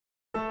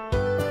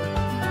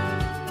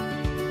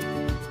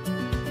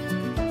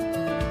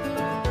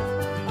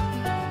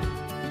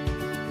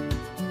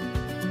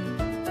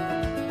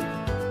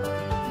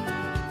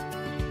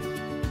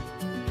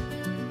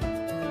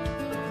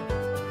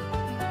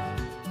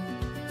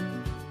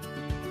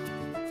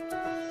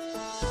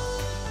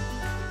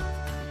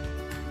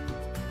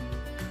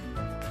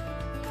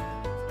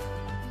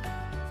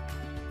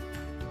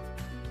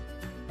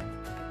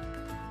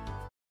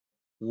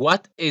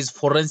What is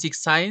forensic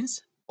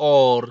science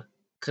or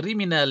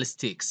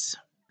criminalistics?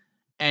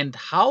 And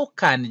how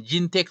can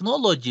gene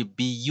technology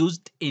be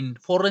used in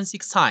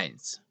forensic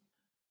science?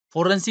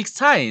 Forensic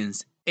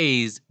science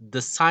is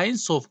the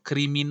science of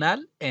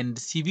criminal and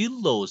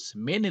civil laws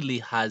mainly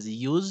has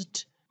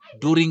used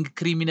during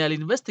criminal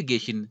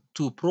investigation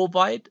to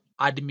provide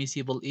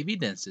admissible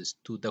evidences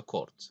to the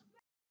court.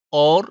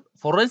 Or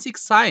forensic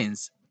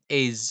science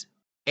is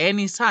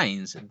any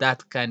science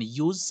that can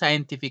use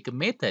scientific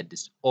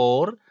methods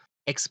or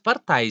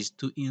expertise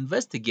to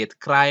investigate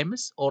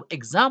crimes or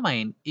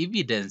examine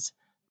evidence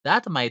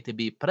that might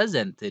be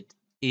presented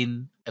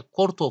in a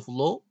court of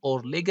law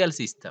or legal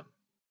system.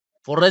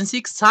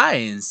 Forensic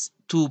science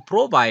to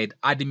provide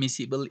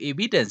admissible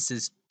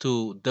evidences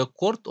to the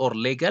court or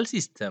legal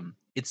system.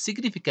 It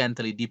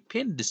significantly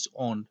depends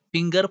on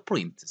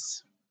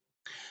fingerprints.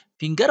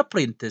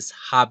 Fingerprints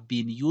have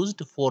been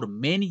used for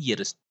many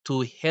years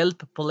to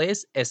help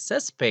place a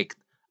suspect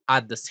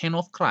at the scene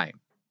of crime.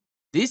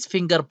 These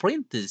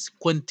fingerprints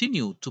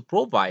continue to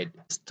provide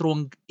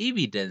strong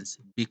evidence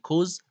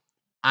because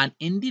an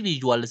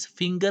individual's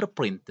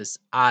fingerprints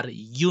are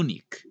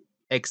unique,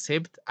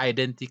 except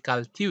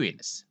identical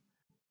twins.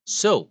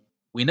 So,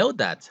 we know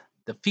that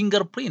the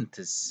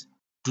fingerprints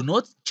do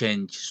not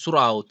change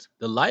throughout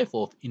the life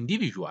of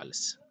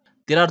individuals.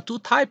 There are two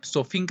types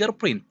of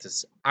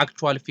fingerprints: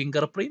 actual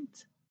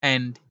fingerprint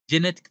and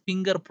genetic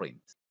fingerprint.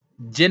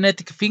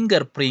 Genetic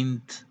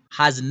fingerprint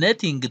has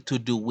nothing to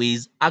do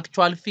with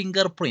actual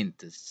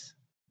fingerprints.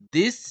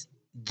 This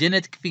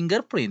genetic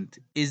fingerprint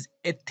is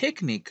a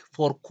technique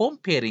for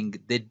comparing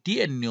the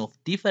DNA of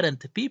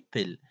different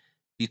people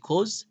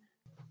because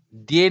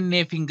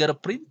DNA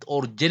fingerprint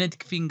or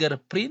genetic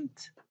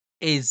fingerprint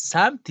is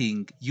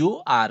something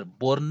you are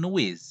born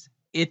with.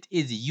 It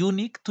is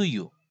unique to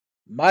you.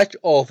 Much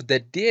of the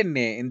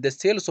DNA in the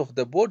cells of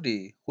the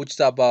body, which is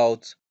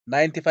about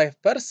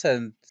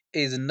 95%,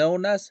 is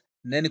known as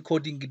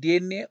non-coding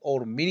DNA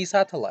or mini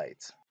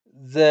satellites.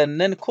 The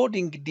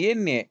non-coding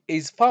DNA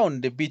is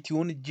found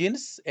between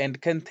genes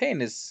and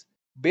contains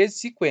base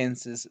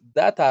sequences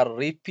that are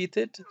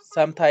repeated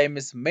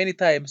sometimes many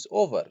times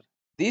over.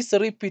 These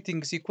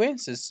repeating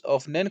sequences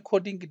of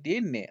non-coding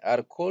DNA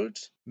are called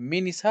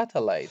mini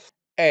satellites,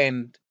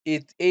 and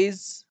it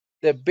is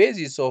the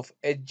basis of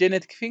a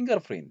genetic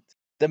fingerprint.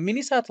 The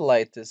mini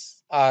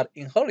satellites are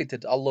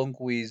inherited along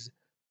with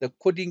the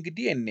coding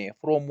DNA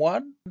from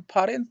one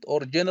parent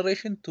or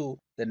generation to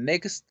the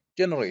next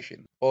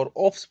generation or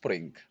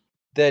offspring.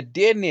 The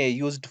DNA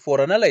used for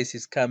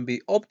analysis can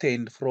be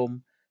obtained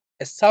from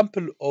a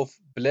sample of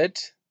blood,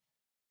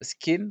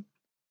 skin,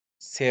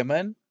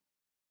 semen,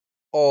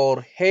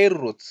 or hair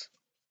roots.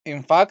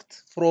 In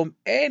fact, from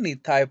any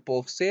type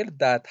of cell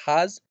that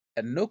has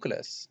a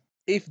nucleus.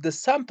 If the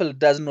sample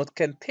does not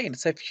contain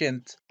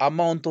sufficient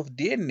amount of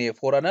DNA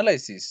for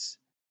analysis,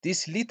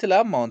 this little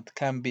amount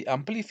can be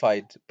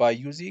amplified by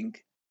using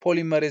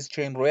polymerase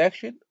chain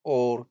reaction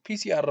or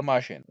PCR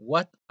machine.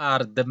 What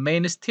are the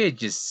main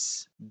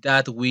stages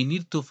that we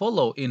need to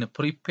follow in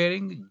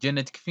preparing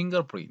genetic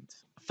fingerprint?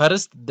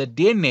 First, the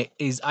DNA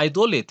is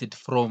isolated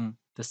from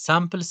the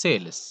sample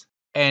cells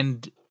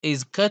and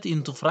is cut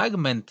into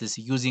fragments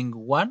using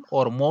one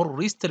or more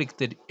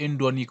restricted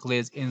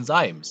endonuclease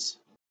enzymes.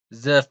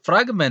 The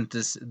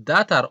fragments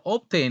that are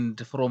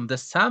obtained from the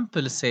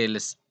sample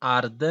cells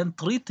are then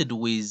treated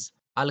with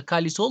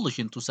alkali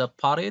solution to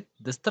separate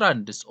the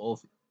strands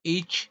of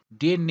each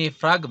DNA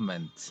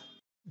fragment.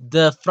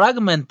 The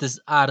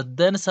fragments are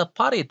then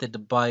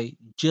separated by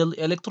gel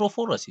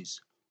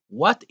electrophoresis.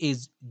 What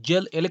is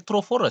gel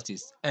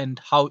electrophoresis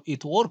and how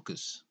it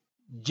works?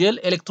 Gel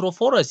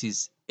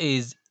electrophoresis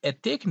is a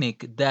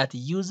technique that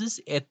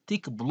uses a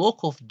thick block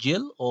of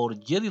gel or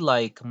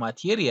jelly-like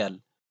material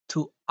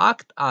to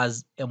act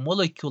as a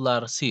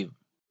molecular sieve.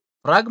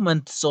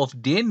 Fragments of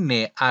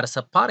DNA are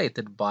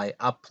separated by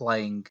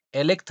applying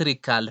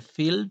electrical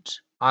field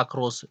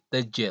across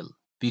the gel.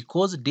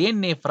 Because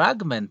DNA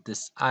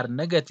fragments are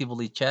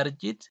negatively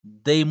charged,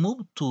 they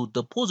move to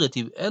the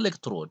positive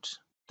electrode.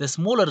 The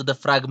smaller the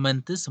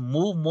fragments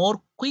move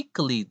more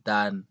quickly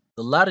than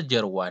the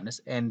larger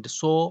ones and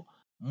so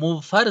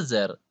move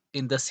further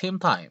in the same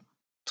time.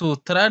 To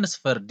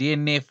transfer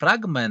DNA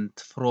fragment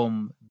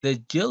from the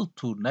gel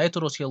to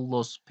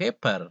nitrocellulose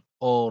paper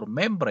or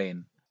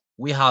membrane,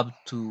 we have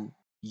to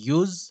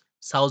use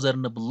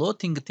Southern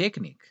blotting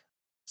technique.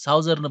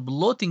 Southern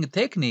blotting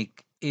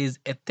technique is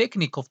a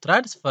technique of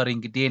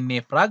transferring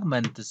DNA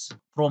fragments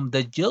from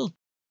the gel to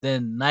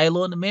the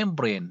nylon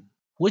membrane,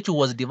 which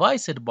was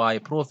devised by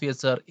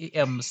Professor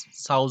E.M.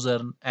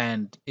 Southern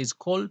and is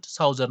called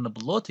Southern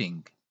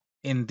blotting.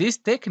 In this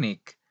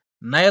technique,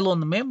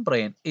 nylon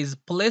membrane is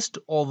placed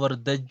over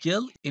the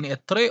gel in a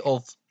tray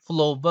of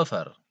flow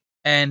buffer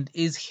and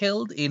is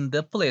held in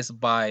the place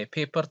by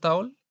paper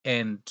towel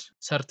and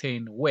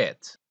certain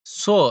weight.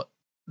 So,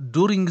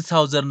 during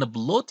southern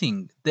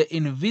blotting, the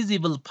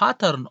invisible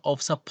pattern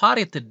of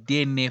separated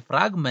DNA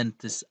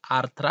fragments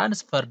are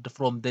transferred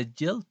from the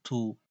gel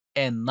to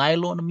a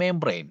nylon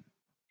membrane.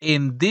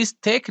 In this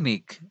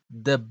technique,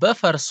 the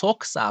buffer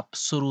soaks up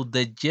through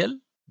the gel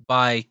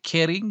by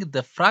carrying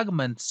the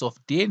fragments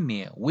of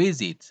DNA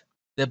with it.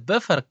 The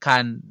buffer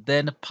can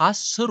then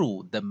pass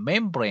through the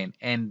membrane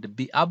and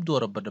be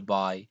absorbed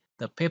by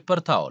the paper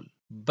towel,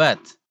 but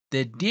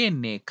the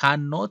DNA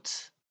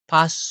cannot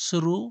pass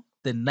through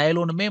the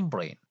nylon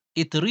membrane.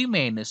 It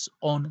remains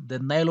on the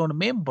nylon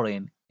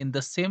membrane in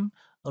the same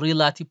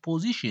relative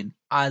position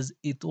as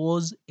it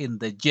was in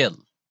the gel.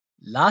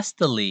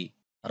 Lastly,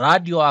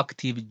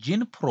 radioactive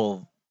gene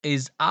probe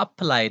is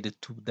applied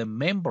to the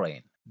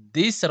membrane.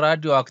 This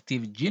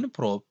radioactive gene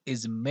probe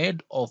is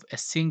made of a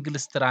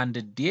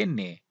single-stranded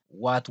DNA,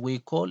 what we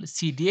call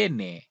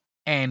cDNA,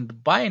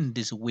 and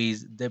binds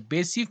with the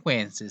base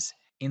sequences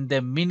in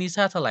the mini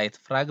satellite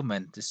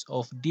fragments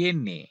of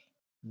DNA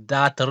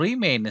that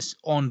remains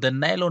on the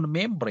nylon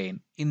membrane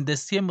in the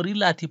same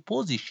relative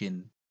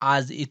position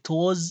as it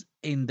was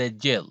in the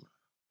gel.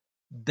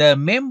 The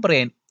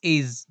membrane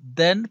is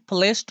then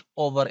placed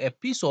over a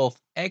piece of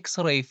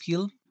X-ray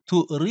film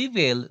to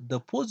reveal the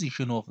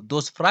position of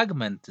those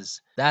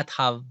fragments that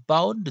have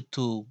bound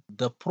to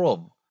the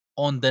probe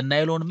on the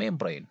nylon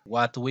membrane,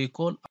 what we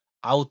call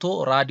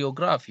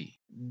autoradiography.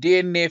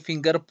 DNA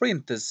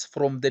fingerprints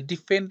from the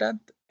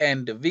defendant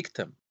and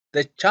victim.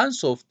 The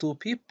chance of two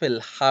people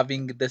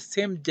having the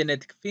same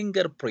genetic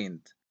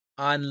fingerprint,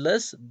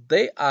 unless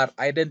they are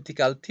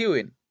identical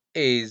twins,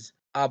 is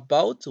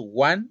about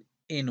 1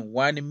 in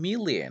 1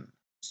 million.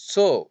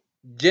 So,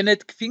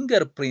 genetic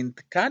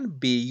fingerprint can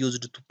be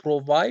used to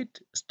provide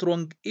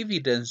strong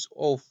evidence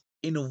of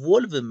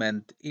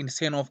involvement in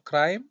scene of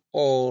crime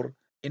or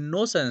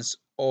innocence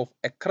of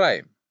a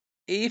crime.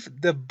 If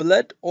the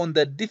blood on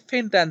the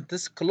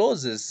defendant's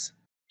clothes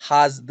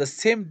has the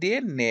same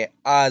DNA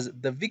as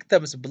the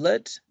victim's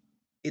blood,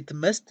 it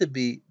must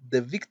be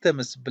the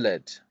victim's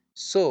blood.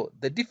 So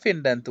the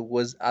defendant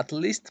was at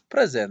least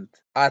present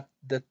at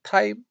the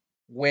time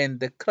when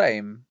the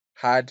crime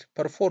had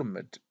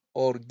performed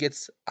or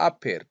gets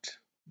appeared.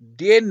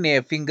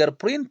 DNA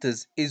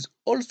fingerprints is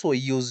also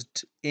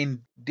used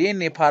in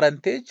DNA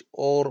parentage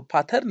or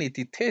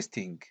paternity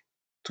testing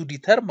to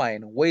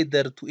determine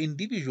whether two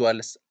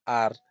individuals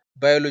are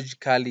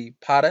biologically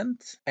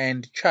parent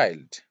and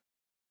child.